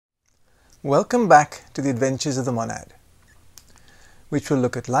Welcome back to the Adventures of the Monad, which will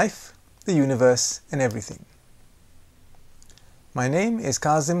look at life, the universe and everything. My name is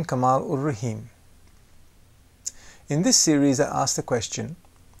Kazim Kamal-ur-Rahim. In this series I ask the question,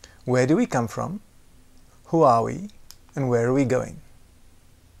 where do we come from, who are we, and where are we going?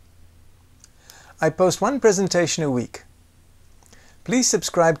 I post one presentation a week. Please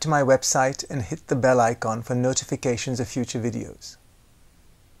subscribe to my website and hit the bell icon for notifications of future videos.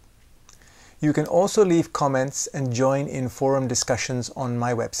 You can also leave comments and join in forum discussions on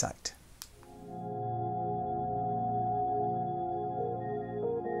my website.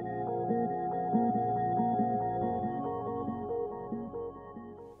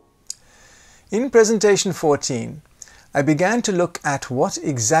 In presentation 14, I began to look at what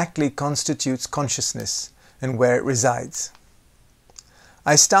exactly constitutes consciousness and where it resides.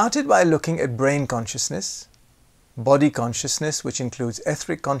 I started by looking at brain consciousness, body consciousness, which includes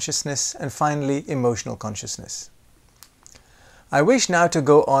etheric consciousness, and finally emotional consciousness. I wish now to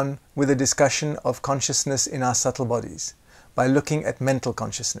go on with a discussion of consciousness in our subtle bodies by looking at mental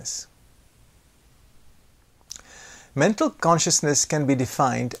consciousness. Mental consciousness can be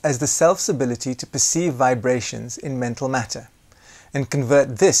defined as the self's ability to perceive vibrations in mental matter and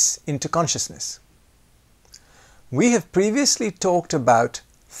convert this into consciousness. We have previously talked about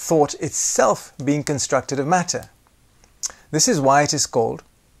thought itself being constructed of matter. This is why it is called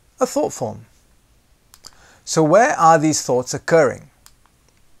a thought form. So where are these thoughts occurring?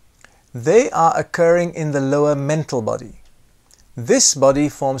 They are occurring in the lower mental body. This body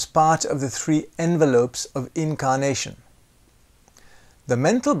forms part of the three envelopes of incarnation. The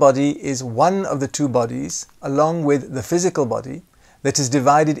mental body is one of the two bodies, along with the physical body, that is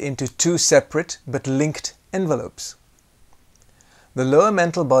divided into two separate but linked envelopes. The lower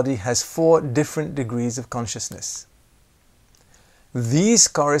mental body has 4 different degrees of consciousness. These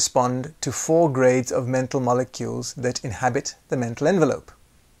correspond to 4 grades of mental molecules that inhabit the mental envelope.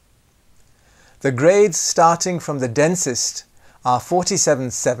 The grades starting from the densest are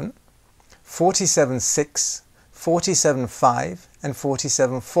 47.7, 47.6, 47.5 and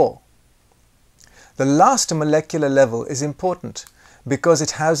 47.4. The last molecular level is important because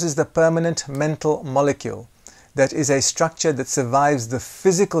it houses the permanent mental molecule, that is a structure that survives the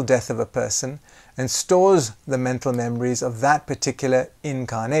physical death of a person and stores the mental memories of that particular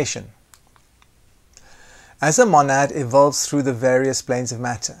incarnation. As a monad evolves through the various planes of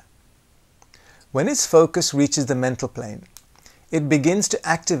matter, when its focus reaches the mental plane, it begins to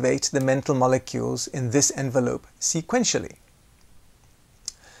activate the mental molecules in this envelope sequentially.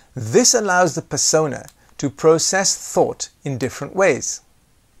 This allows the persona to process thought in different ways.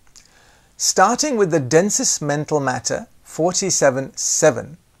 Starting with the densest mental matter,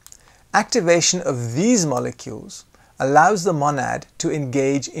 47.7, activation of these molecules allows the monad to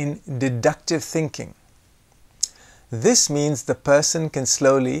engage in deductive thinking. This means the person can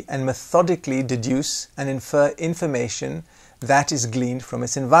slowly and methodically deduce and infer information that is gleaned from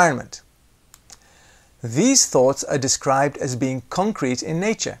its environment. These thoughts are described as being concrete in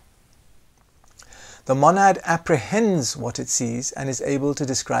nature. The monad apprehends what it sees and is able to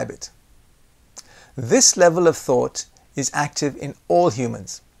describe it. This level of thought is active in all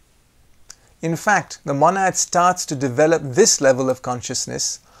humans. In fact, the monad starts to develop this level of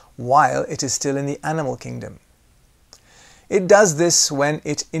consciousness while it is still in the animal kingdom. It does this when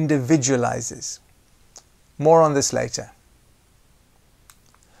it individualizes. More on this later.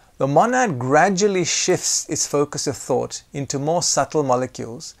 The monad gradually shifts its focus of thought into more subtle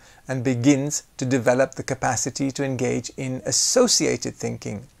molecules and begins to develop the capacity to engage in associated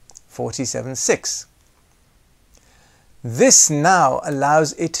thinking, 47.6. This now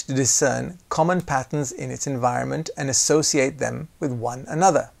allows it to discern common patterns in its environment and associate them with one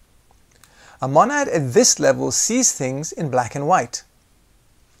another. A monad at this level sees things in black and white.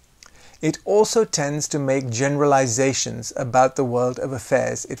 It also tends to make generalizations about the world of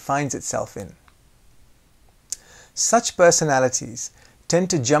affairs it finds itself in. Such personalities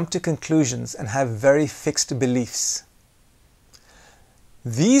tend to jump to conclusions and have very fixed beliefs.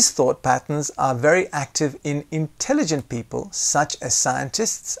 These thought patterns are very active in intelligent people such as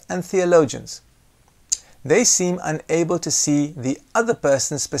scientists and theologians. They seem unable to see the other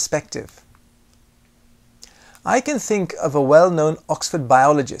person's perspective. I can think of a well-known Oxford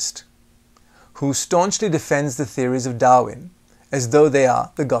biologist who staunchly defends the theories of Darwin as though they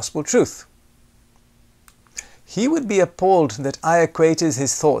are the gospel truth. He would be appalled that I equated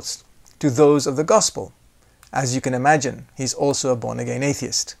his thoughts to those of the gospel. As you can imagine, he's also a born-again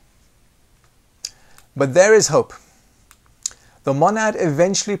atheist. But there is hope. the monad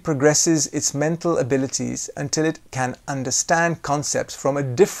eventually progresses its mental abilities until it can understand concepts from a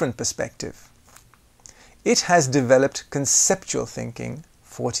different perspective. It has developed conceptual thinking,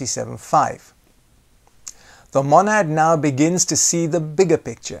 47.5. The monad now begins to see the bigger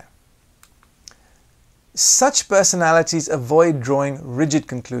picture. Such personalities avoid drawing rigid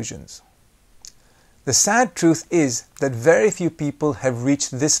conclusions. The sad truth is that very few people have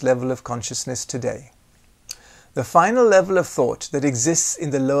reached this level of consciousness today. The final level of thought that exists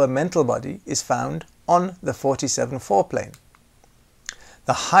in the lower mental body is found on the 47.4 plane,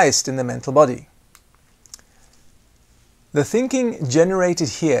 the highest in the mental body. The thinking generated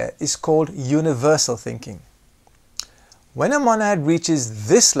here is called universal thinking. When a monad reaches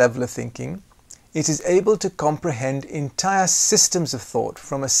this level of thinking, it is able to comprehend entire systems of thought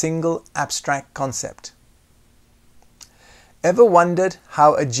from a single abstract concept. Ever wondered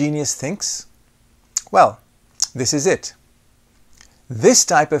how a genius thinks? Well, this is it. This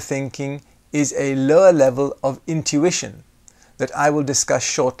type of thinking is a lower level of intuition that I will discuss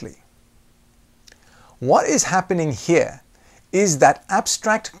shortly. What is happening here is that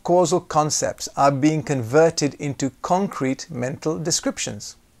abstract causal concepts are being converted into concrete mental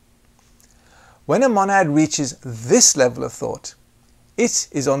descriptions. When a monad reaches this level of thought, it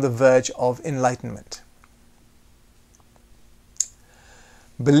is on the verge of enlightenment.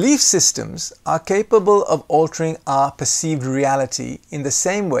 Belief systems are capable of altering our perceived reality in the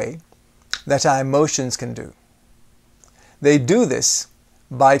same way that our emotions can do. They do this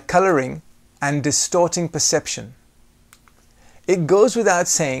by coloring and distorting perception. It goes without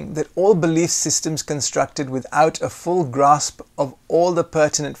saying that all belief systems constructed without a full grasp of all the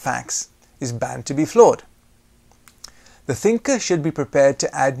pertinent facts is bound to be flawed. The thinker should be prepared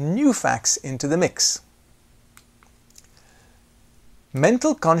to add new facts into the mix.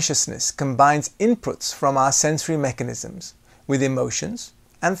 Mental consciousness combines inputs from our sensory mechanisms with emotions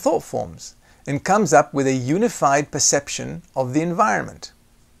and thought forms and comes up with a unified perception of the environment.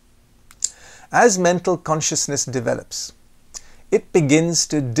 As mental consciousness develops, it begins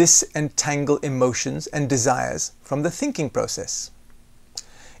to disentangle emotions and desires from the thinking process.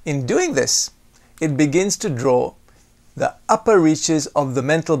 In doing this, it begins to draw the upper reaches of the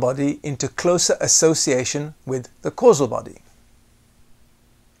mental body into closer association with the causal body.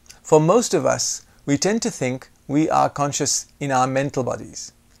 For most of us, we tend to think we are conscious in our mental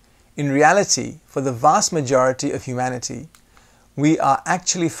bodies. In reality, for the vast majority of humanity, we are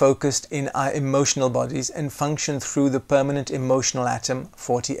actually focused in our emotional bodies and function through the permanent emotional atom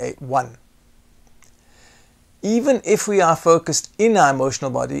 48.1. Even if we are focused in our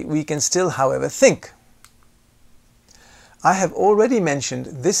emotional body, we can still, however, think. I have already mentioned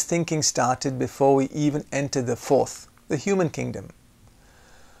this thinking started before we even entered the fourth, the human kingdom.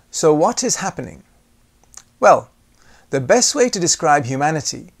 So what is happening? Well, the best way to describe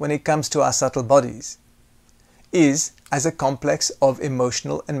humanity when it comes to our subtle bodies is as a complex of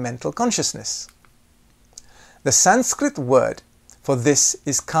emotional and mental consciousness. The Sanskrit word for this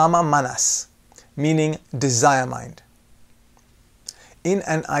is kama manas, meaning desire mind. In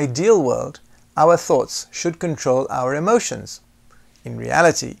an ideal world, our thoughts should control our emotions. In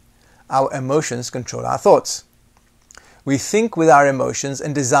reality, our emotions control our thoughts. We think with our emotions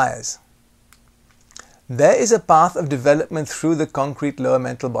and desires. There is a path of development through the concrete lower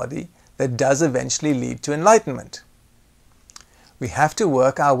mental body that does eventually lead to enlightenment. We have to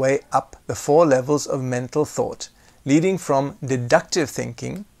work our way up the 4 levels of mental thought, leading from deductive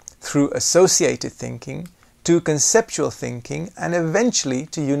thinking through associated thinking to conceptual thinking and eventually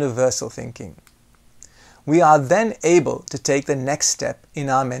to universal thinking. We are then able to take the next step in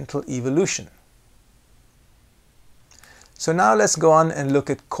our mental evolution. So now let's go on and look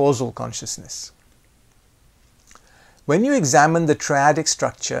at causal consciousness. When you examine the triadic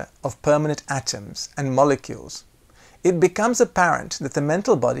structure of permanent atoms and molecules, it becomes apparent that the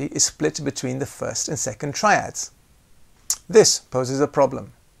mental body is split between the first and second triads. This poses a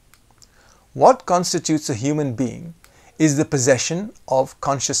problem. What constitutes a human being is the possession of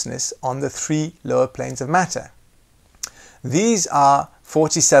consciousness on the 3 lower planes of matter. These are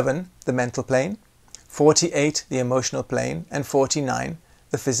 47, the mental plane, 48, the emotional plane, and 49,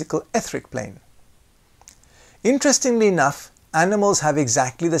 the physical etheric plane. Interestingly enough, animals have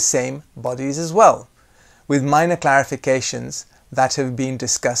exactly the same bodies as well, with minor clarifications that have been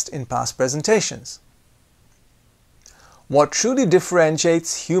discussed in past presentations. What truly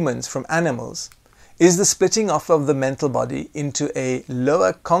differentiates humans from animals is the splitting off of the mental body into a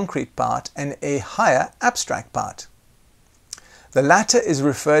lower concrete part and a higher abstract part. The latter is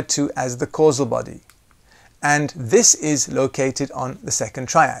referred to as the causal body, and this is located on the second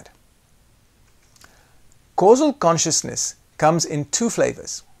triad. Causal consciousness comes in two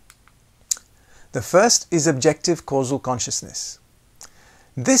flavors. The first is objective causal consciousness.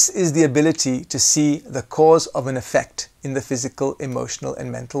 This is the ability to see the cause of an effect in the physical, emotional,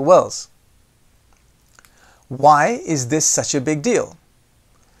 and mental worlds. Why is this such a big deal?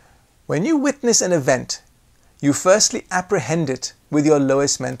 When you witness an event, you firstly apprehend it with your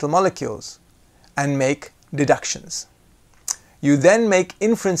lowest mental molecules and make deductions. You then make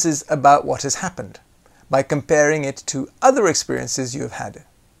inferences about what has happened by comparing it to other experiences you have had.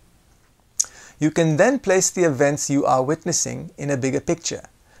 You can then place the events you are witnessing in a bigger picture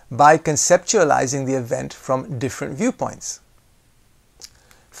by conceptualizing the event from different viewpoints.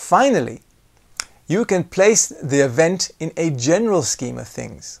 Finally, you can place the event in a general scheme of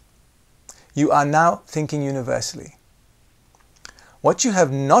things. You are now thinking universally. What you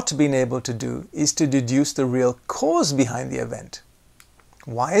have not been able to do is to deduce the real cause behind the event.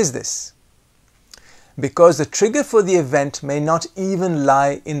 Why is this? Because the trigger for the event may not even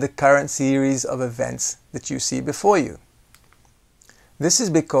lie in the current series of events that you see before you. This is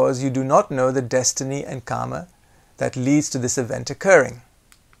because you do not know the destiny and karma that leads to this event occurring.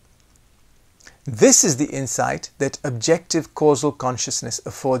 This is the insight that objective causal consciousness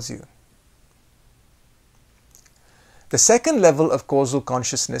affords you. The second level of causal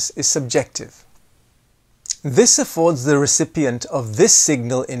consciousness is subjective. This affords the recipient of this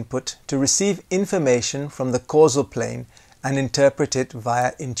signal input to receive information from the causal plane and interpret it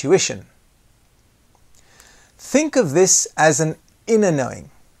via intuition. Think of this as an inner knowing.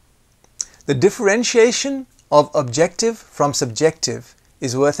 The differentiation of objective from subjective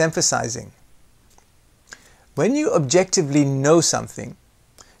is worth emphasizing. When you objectively know something,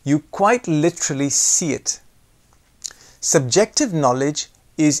 you quite literally see it. Subjective knowledge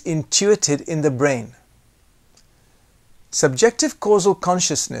is intuited in the brain. Subjective causal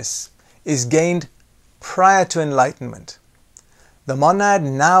consciousness is gained prior to enlightenment. The monad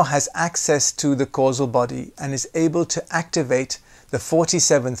now has access to the causal body and is able to activate the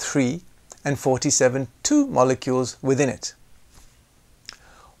 47.3 and 47.2 molecules within it.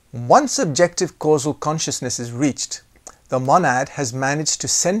 Once objective causal consciousness is reached, the monad has managed to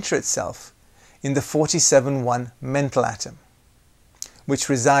center itself in the 47.1 mental atom, which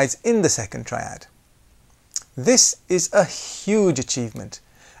resides in the second triad. This is a huge achievement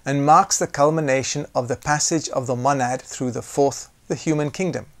and marks the culmination of the passage of the monad through the fourth, the human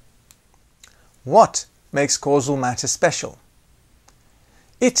kingdom. What makes causal matter special?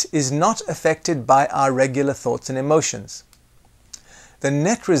 It is not affected by our regular thoughts and emotions. The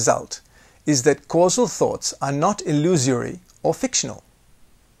net result is that causal thoughts are not illusory or fictional.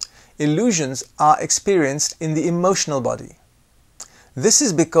 Illusions are experienced in the emotional body. This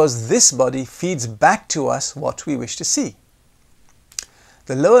is because this body feeds back to us what we wish to see.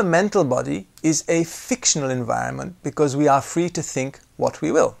 The lower mental body is a fictional environment because we are free to think what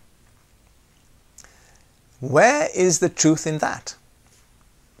we will. Where is the truth in that?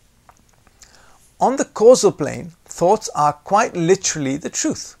 On the causal plane, thoughts are quite literally the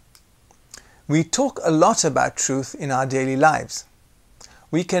truth. We talk a lot about truth in our daily lives.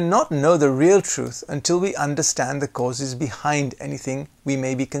 We cannot know the real truth until we understand the causes behind anything we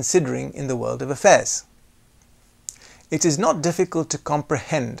may be considering in the world of affairs. It is not difficult to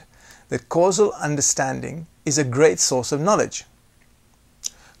comprehend that causal understanding is a great source of knowledge.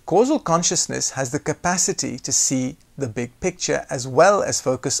 Causal consciousness has the capacity to see the big picture as well as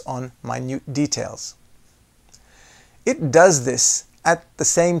focus on minute details. It does this at the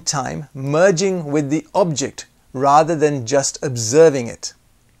same time merging with the object rather than just observing it.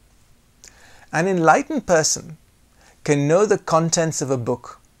 An enlightened person can know the contents of a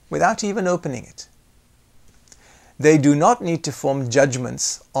book without even opening it. They do not need to form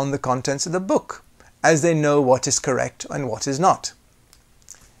judgments on the contents of the book, as they know what is correct and what is not.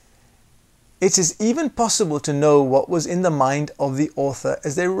 It is even possible to know what was in the mind of the author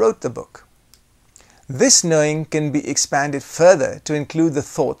as they wrote the book. This knowing can be expanded further to include the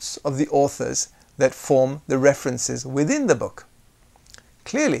thoughts of the authors that form the references within the book.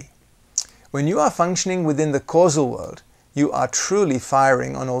 Clearly, when you are functioning within the causal world, you are truly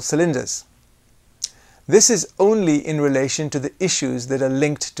firing on all cylinders. This is only in relation to the issues that are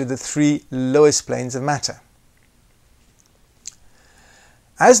linked to the three lowest planes of matter.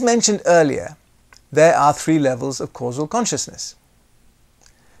 As mentioned earlier, there are three levels of causal consciousness.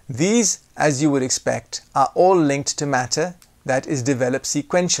 These, as you would expect, are all linked to matter that is developed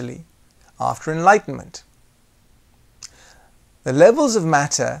sequentially after enlightenment. The levels of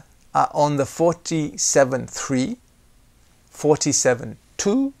matter are on the 47.3,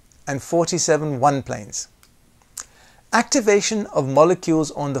 47.2 and 47.1 planes. Activation of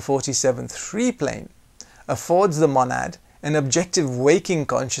molecules on the 47.3 plane affords the monad an objective waking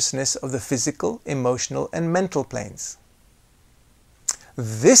consciousness of the physical, emotional, and mental planes.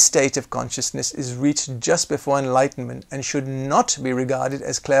 This state of consciousness is reached just before enlightenment and should not be regarded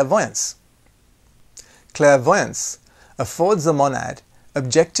as clairvoyance. Clairvoyance affords the monad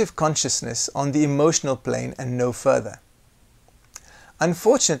objective consciousness on the emotional plane and no further.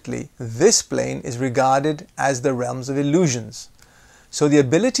 Unfortunately, this plane is regarded as the realms of illusions, so the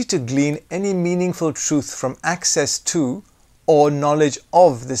ability to glean any meaningful truth from access to or knowledge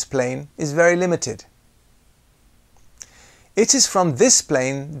of this plane is very limited. It is from this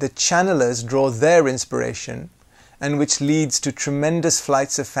plane the channelers draw their inspiration, and which leads to tremendous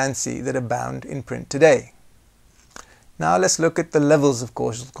flights of fancy that abound in print today. Now let's look at the levels of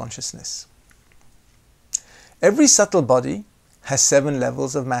causal consciousness. Every subtle body has 7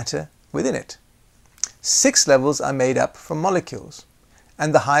 levels of matter within it. 6 levels are made up from molecules,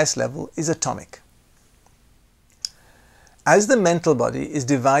 and the highest level is atomic. As the mental body is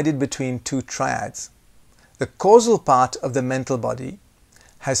divided between 2 triads, the causal part of the mental body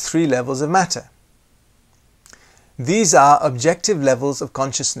has 3 levels of matter. These are objective levels of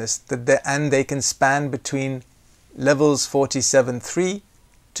consciousness and they can span between levels 47.3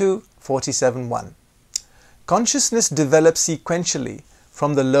 to 47.1. Consciousness develops sequentially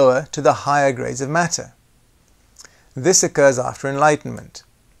from the lower to the higher grades of matter. This occurs after enlightenment.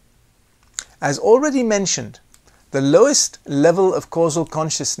 As already mentioned, the lowest level of causal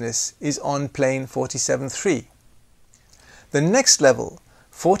consciousness is on plane 47.3. The next level,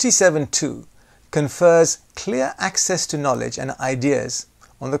 47.2, confers clear access to knowledge and ideas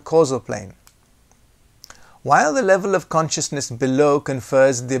on the causal plane. While the level of consciousness below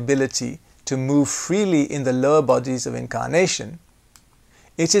confers the ability to move freely in the lower bodies of incarnation,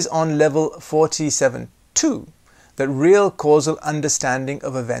 it is on level 47.2 that real causal understanding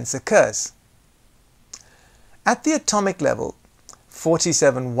of events occurs. At the atomic level,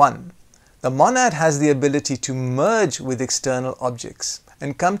 47.1, the monad has the ability to merge with external objects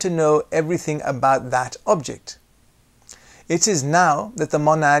and come to know everything about that object. It is now that the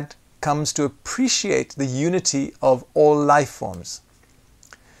monad comes to appreciate the unity of all life forms.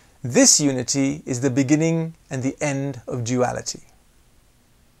 This unity is the beginning and the end of duality.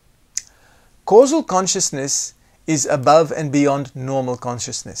 Causal consciousness is above and beyond normal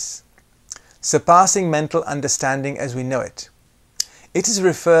consciousness, surpassing mental understanding as we know it. It is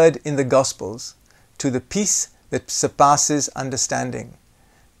referred in the Gospels to the peace that surpasses understanding.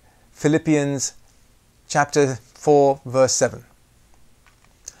 Philippians chapter 4 verse 7.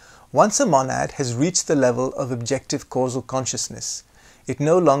 Once a monad has reached the level of objective causal consciousness, it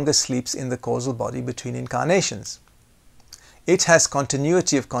no longer sleeps in the causal body between incarnations. It has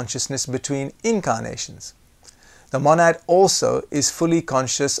continuity of consciousness between incarnations. The monad also is fully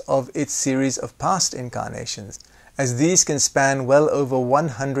conscious of its series of past incarnations, as these can span well over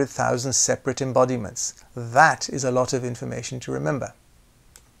 100,000 separate embodiments. That is a lot of information to remember.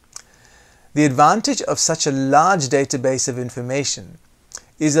 The advantage of such a large database of information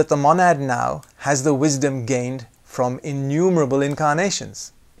is that the monad now has the wisdom gained from innumerable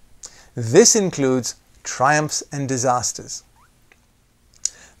incarnations. This includes triumphs and disasters.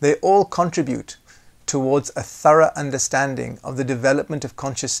 They all contribute towards a thorough understanding of the development of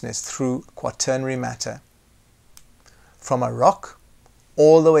consciousness through quaternary matter, from a rock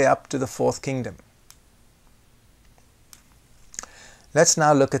all the way up to the 4th kingdom. Let's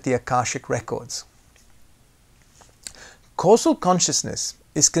now look at the Akashic records. Causal consciousness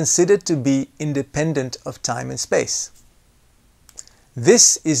is considered to be independent of time and space.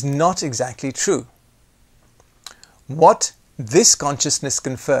 This is not exactly true. What this consciousness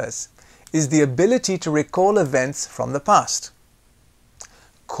confers is the ability to recall events from the past.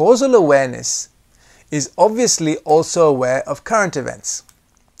 Causal awareness is obviously also aware of current events.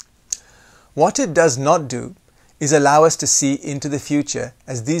 What it does not do is allow us to see into the future,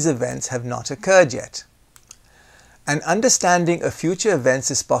 as these events have not occurred yet. An understanding of future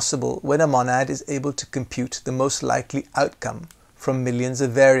events is possible when a monad is able to compute the most likely outcome from millions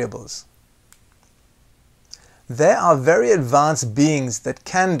of variables. There are very advanced beings that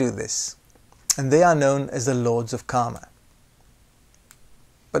can do this, and they are known as the Lords of Karma.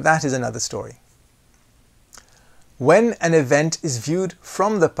 But that is another story. When an event is viewed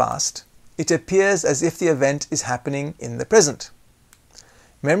from the past, it appears as if the event is happening in the present.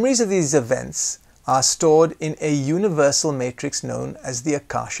 Memories of these events are stored in a universal matrix known as the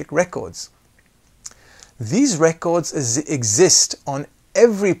Akashic records. These records exist on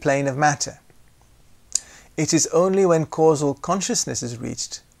every plane of matter. It is only when causal consciousness is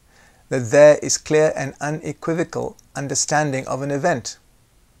reached that there is clear and unequivocal understanding of an event.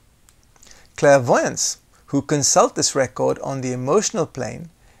 Clairvoyants, who consult this record on the emotional plane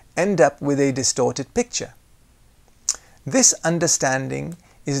end up with a distorted picture. This understanding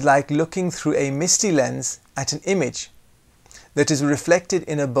is like looking through a misty lens at an image that is reflected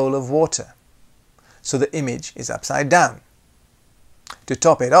in a bowl of water, so the image is upside down. To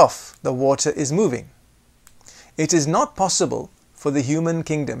top it off, the water is moving. It is not possible for the human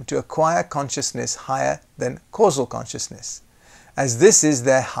kingdom to acquire consciousness higher than causal consciousness, as this is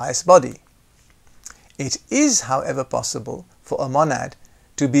their highest body. It is, however, possible for a monad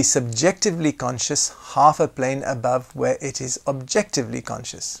to be subjectively conscious half a plane above where it is objectively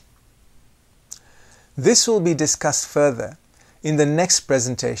conscious. This will be discussed further in the next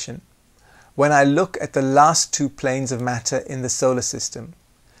presentation, when I look at the last two planes of matter in the solar system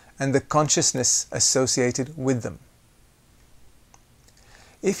and the consciousness associated with them.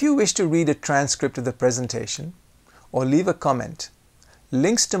 If you wish to read a transcript of the presentation or leave a comment,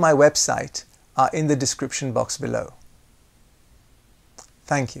 links to my website are in the description box below.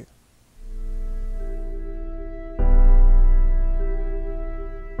 Thank you.